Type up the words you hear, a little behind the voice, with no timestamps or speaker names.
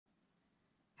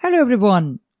Hello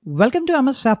everyone, welcome to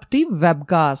Microsoft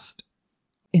webcast.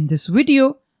 In this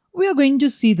video, we are going to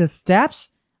see the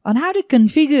steps on how to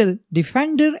configure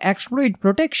Defender exploit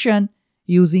protection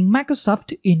using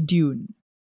Microsoft Intune.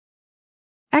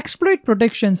 Exploit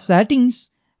protection settings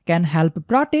can help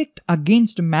protect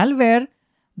against malware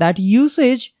that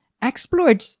uses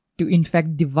exploits to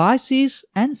infect devices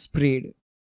and spread.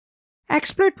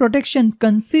 Exploit protection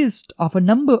consists of a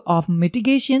number of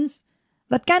mitigations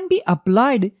that can be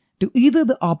applied to either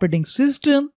the operating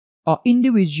system or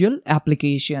individual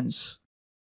applications.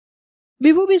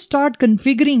 Before we start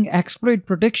configuring exploit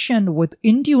protection with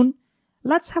Intune,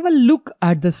 let's have a look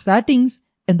at the settings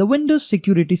in the Windows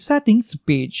Security Settings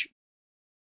page.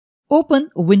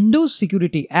 Open Windows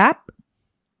Security app,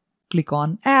 click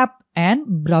on App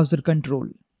and Browser Control.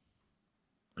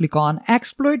 Click on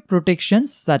Exploit Protection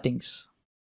Settings.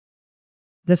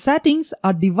 The settings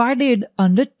are divided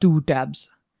under two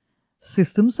tabs: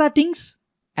 System Settings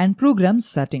and Program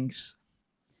Settings.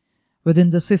 Within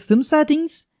the System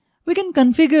Settings, we can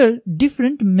configure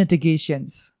different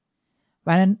mitigations.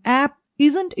 When an app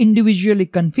isn't individually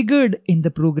configured in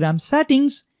the Program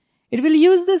Settings, it will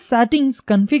use the settings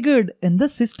configured in the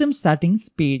System Settings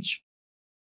page.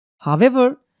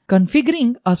 However,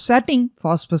 configuring a setting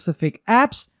for specific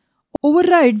apps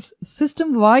overrides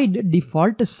system-wide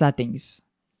default settings.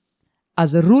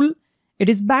 As a rule, it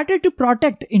is better to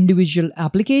protect individual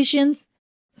applications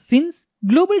since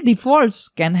global defaults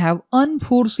can have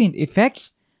unforeseen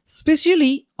effects,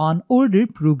 especially on older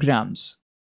programs.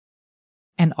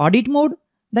 An audit mode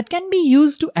that can be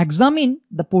used to examine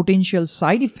the potential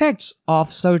side effects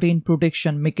of certain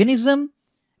protection mechanism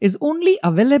is only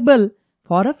available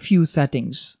for a few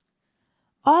settings.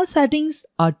 All settings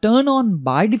are turned on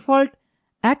by default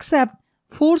except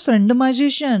force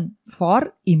randomization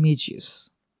for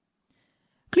images.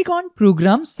 Click on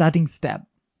Program Settings tab.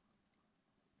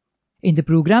 In the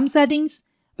Program Settings,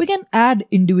 we can add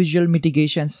individual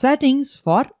mitigation settings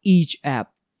for each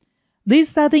app. These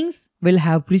settings will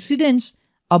have precedence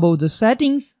above the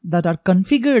settings that are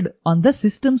configured on the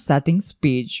System Settings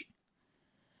page.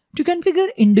 To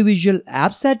configure individual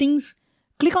app settings,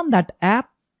 click on that app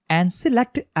and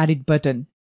select Edit button.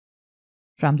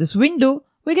 From this window,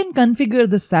 we can configure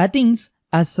the settings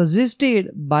as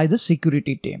suggested by the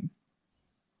security team.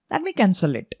 Let me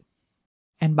cancel it.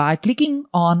 And by clicking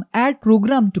on Add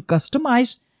Program to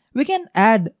Customize, we can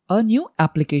add a new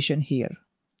application here.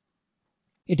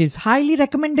 It is highly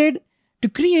recommended to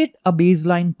create a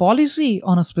baseline policy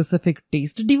on a specific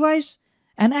test device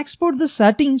and export the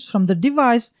settings from the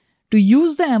device to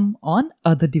use them on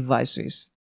other devices.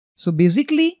 So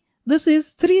basically, this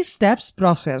is 3 steps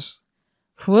process.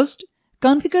 First,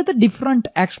 configure the different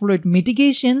exploit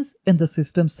mitigations in the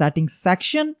System Settings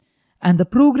section and the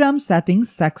Program Settings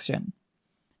section.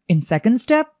 In second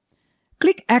step,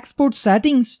 click Export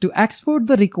Settings to export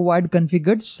the required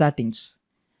configured settings.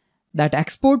 That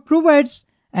export provides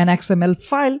an XML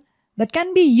file that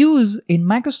can be used in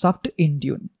Microsoft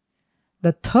Intune.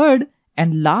 The third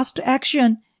and last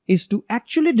action is to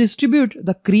actually distribute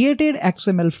the created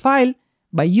XML file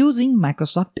by using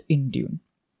Microsoft Intune.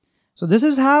 So this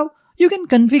is how you can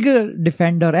configure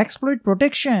Defender exploit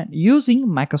protection using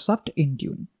Microsoft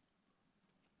Intune.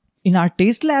 In our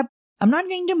test lab, I'm not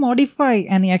going to modify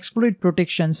any exploit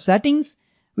protection settings.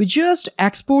 We're just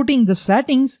exporting the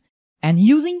settings, and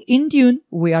using Intune,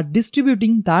 we are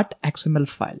distributing that XML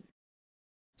file.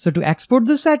 So to export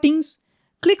the settings,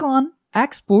 click on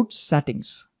Export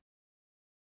Settings.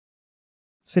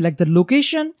 Select the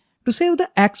location to save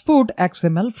the export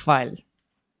XML file.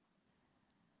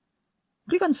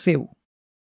 Click on Save.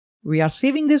 We are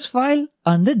saving this file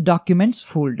under Documents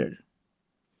folder.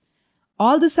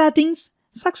 All the settings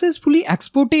successfully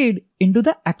exported into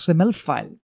the XML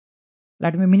file.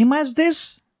 Let me minimize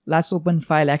this. Let's open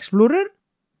File Explorer.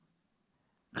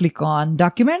 Click on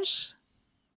Documents.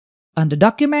 Under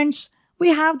Documents, we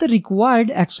have the required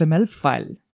XML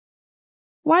file.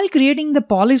 While creating the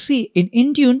policy in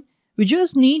Intune, we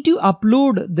just need to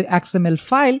upload the XML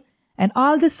file, and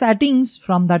all the settings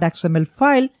from that XML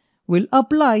file will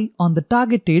apply on the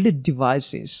targeted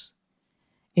devices.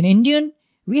 In Intune,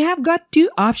 we have got 2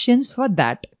 options for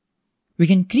that. We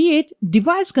can create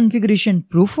device configuration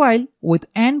profile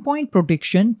with endpoint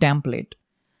protection template,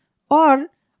 or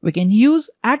we can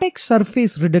use attack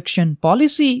surface reduction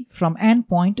policy from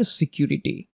endpoint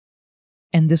security.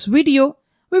 In this video,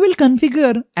 we will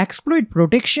configure exploit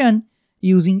protection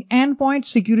using endpoint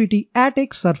security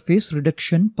attack surface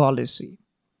reduction policy.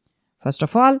 First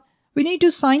of all, we need to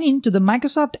sign in to the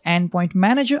Microsoft Endpoint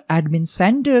Manager Admin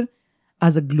Center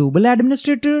as a global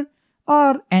administrator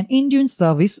or an Intune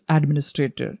service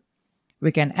administrator.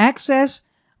 We can access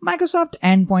Microsoft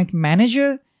Endpoint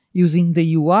Manager using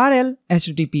the URL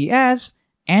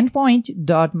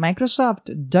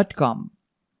https://endpoint.microsoft.com.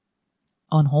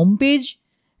 On Homepage,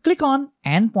 click on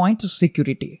Endpoint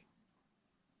Security.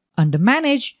 Under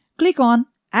Manage, click on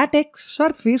Attack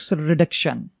Surface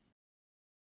Reduction.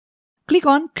 Click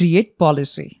on Create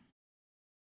Policy.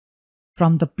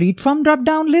 From the Platform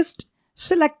drop-down list,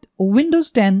 select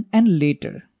Windows 10 and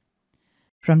later.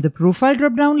 From the Profile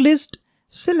drop-down list,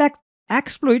 select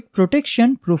Exploit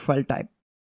Protection Profile Type.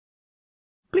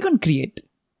 Click on Create.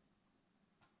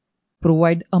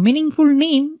 Provide a meaningful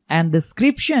name and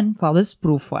description for this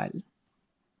profile.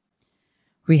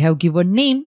 We have given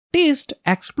name Test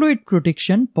Exploit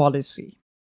Protection Policy.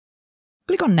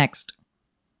 Click on Next.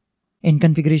 In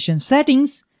Configuration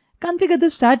Settings, configure the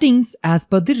settings as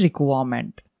per the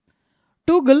requirement.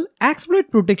 Toggle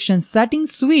Exploit Protection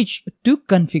Settings switch to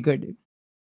Configured.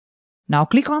 Now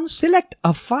click on Select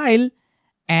a file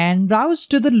and browse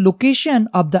to the location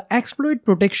of the Exploit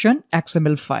Protection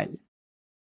XML file.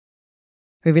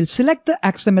 We will select the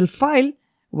XML file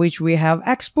which we have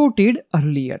exported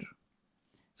earlier.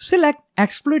 Select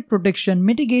Exploit Protection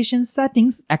Mitigation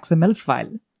Settings XML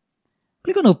file.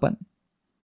 Click on Open.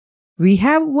 We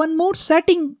have one more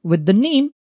setting with the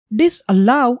name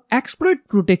Disallow Exploit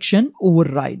Protection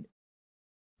Override.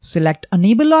 Select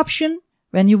Enable option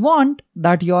when you want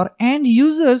that your end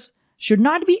users should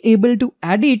not be able to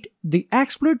edit the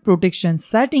exploit protection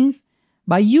settings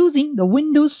by using the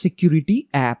Windows Security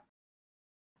app.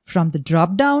 From the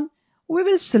drop-down, we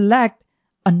will select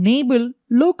Enable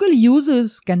Local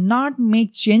Users Cannot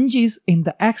Make Changes in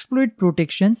the Exploit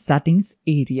Protection Settings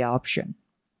area option.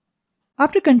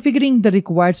 After configuring the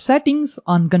required settings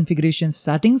on Configuration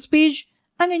Settings page,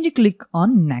 I'm going to click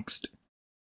on Next.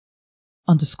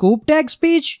 On the Scope Tags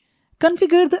page,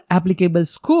 configure the applicable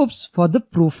scopes for the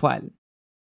profile.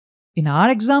 In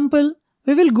our example,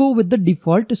 we will go with the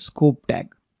default scope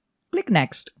tag. Click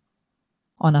Next.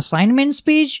 On Assignments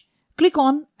page, click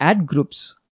on Add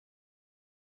Groups.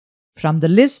 From the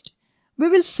list, we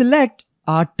will select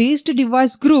our test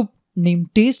device group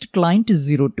named Test Client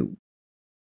 02.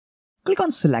 Click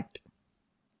on Select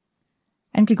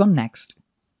and click on Next.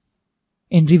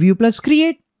 In Review plus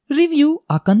Create, review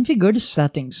our configured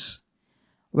settings.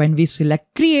 When we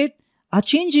select Create, our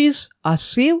changes are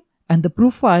saved and the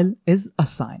profile is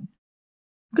assigned.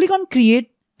 Click on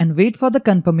Create and wait for the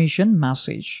confirmation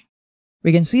message.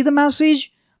 We can see the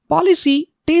message,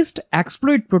 Policy Test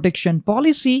Exploit Protection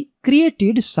Policy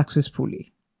created successfully.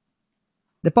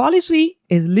 The policy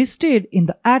is listed in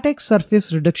the Attack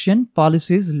Surface Reduction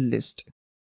Policies list.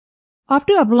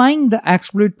 After applying the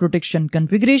exploit protection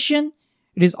configuration,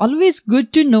 it is always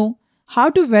good to know how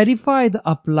to verify the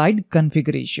applied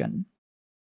configuration.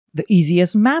 The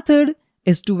easiest method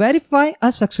is to verify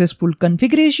a successful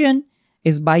configuration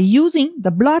is by using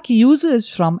the block users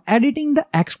from editing the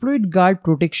exploit guard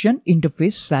protection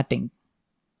interface setting.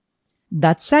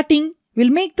 That setting will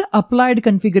make the applied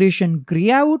configuration gray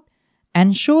out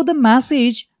and show the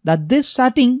message that this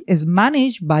setting is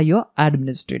managed by your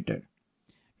administrator.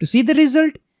 To see the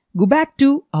result, go back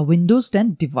to a Windows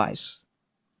 10 device.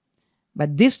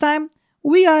 But this time,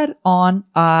 we are on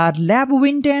our Lab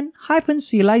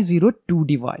Win10-CLI02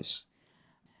 device.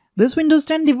 This Windows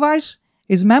 10 device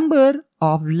is member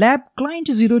of Lab Client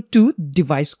 02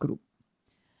 device group.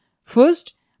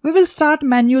 First, we will start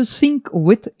manual sync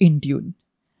with Intune.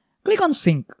 Click on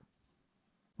Sync.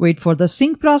 Wait for the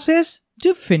sync process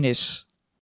to finish.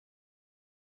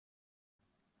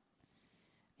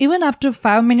 Even after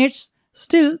 5 minutes,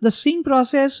 still the sync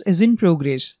process is in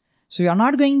progress. So you are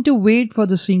not going to wait for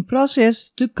the sync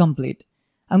process to complete.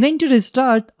 I'm going to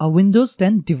restart a Windows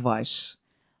 10 device.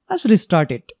 Let's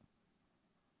restart it.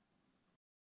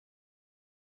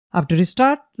 After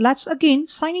restart, let's again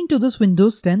sign into this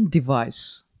Windows 10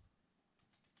 device.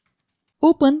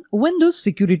 Open Windows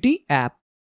Security app.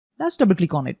 Let's double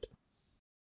click on it.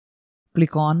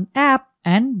 Click on App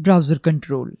and Browser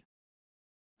Control.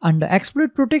 Under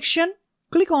Exploit Protection,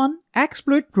 click on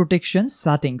Exploit Protection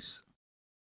Settings.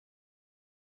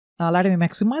 Now let me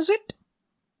maximize it.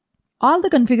 All the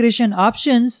configuration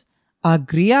options are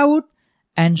grayed out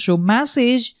and show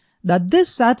message that this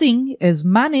setting is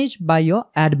managed by your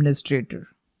administrator.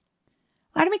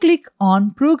 Let me click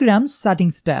on Program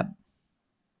Settings tab.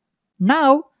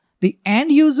 Now, the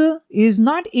end user is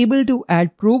not able to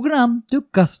add program to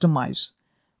customize.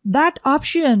 That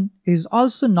option is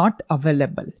also not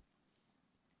available.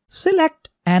 Select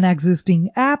an existing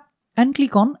app and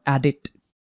click on Edit.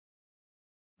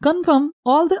 Confirm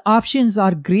all the options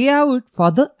are grayed out for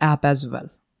the app as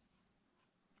well.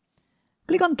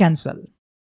 Click on Cancel.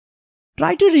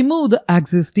 Try to remove the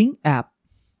existing app.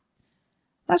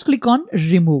 Let's click on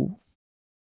Remove.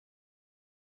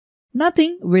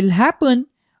 Nothing will happen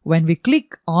when we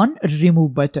click on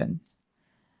Remove button.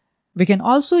 We can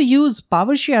also use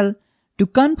PowerShell to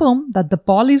confirm that the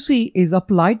policy is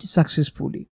applied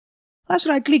successfully. Let's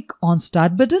right-click on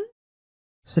Start button.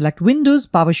 Select Windows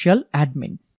PowerShell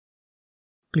Admin.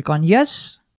 Click on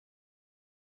Yes.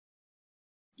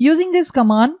 Using this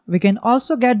command, we can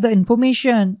also get the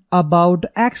information about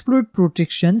exploit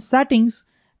protection settings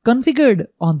configured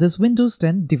on this Windows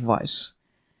 10 device.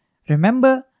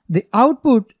 Remember, the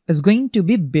output is going to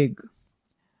be big.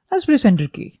 Let's press Enter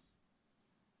key.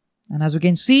 And as you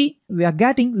can see, we are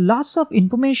getting lots of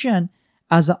information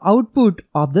as the output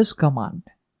of this command.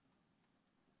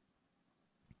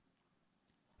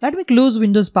 Let me close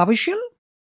Windows PowerShell.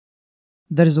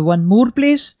 There is one more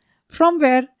place from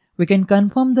where we can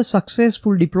confirm the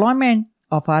successful deployment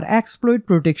of our exploit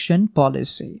protection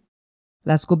policy.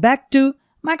 Let's go back to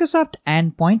Microsoft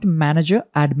Endpoint Manager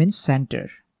Admin Center.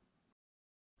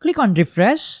 Click on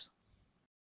Refresh.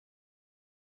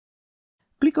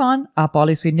 Click on our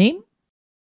policy name.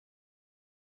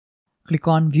 Click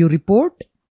on View Report.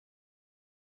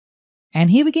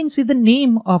 And here we can see the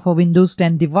name of a Windows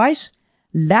 10 device,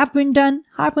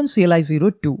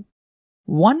 labwinton-cli02.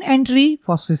 One entry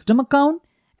for system account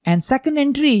and second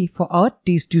entry for our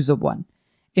test user one.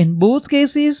 In both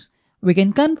cases, we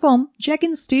can confirm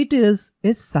check-in status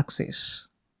is success.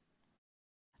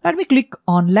 Let me click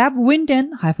on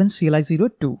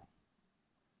labwinton-cli02.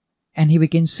 And here we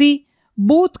can see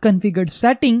both configured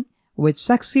setting with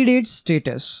succeeded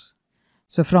status.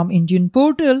 So from Intune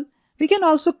portal, we can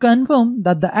also confirm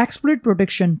that the exploit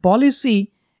protection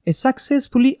policy is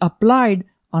successfully applied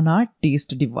on our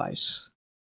test device.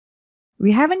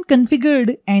 We haven't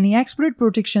configured any exploit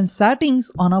protection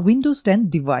settings on our Windows 10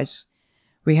 device.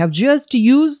 We have just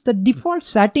used the default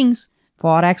settings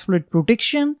for exploit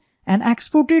protection and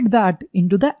exported that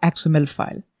into the XML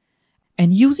file.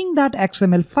 And using that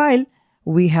XML file,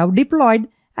 we have deployed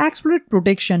exploit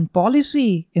protection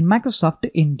policy in Microsoft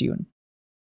Intune.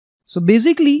 So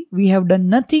basically, we have done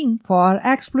nothing for our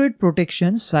exploit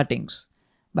protection settings.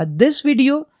 But this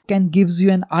video can gives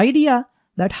you an idea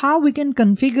that how we can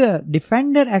configure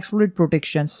Defender exploit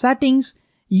protection settings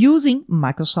using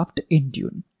Microsoft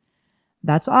Intune.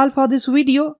 That's all for this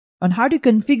video on how to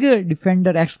configure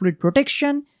Defender exploit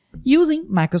protection using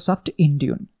Microsoft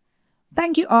Intune.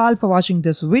 Thank you all for watching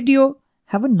this video.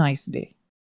 Have a nice day.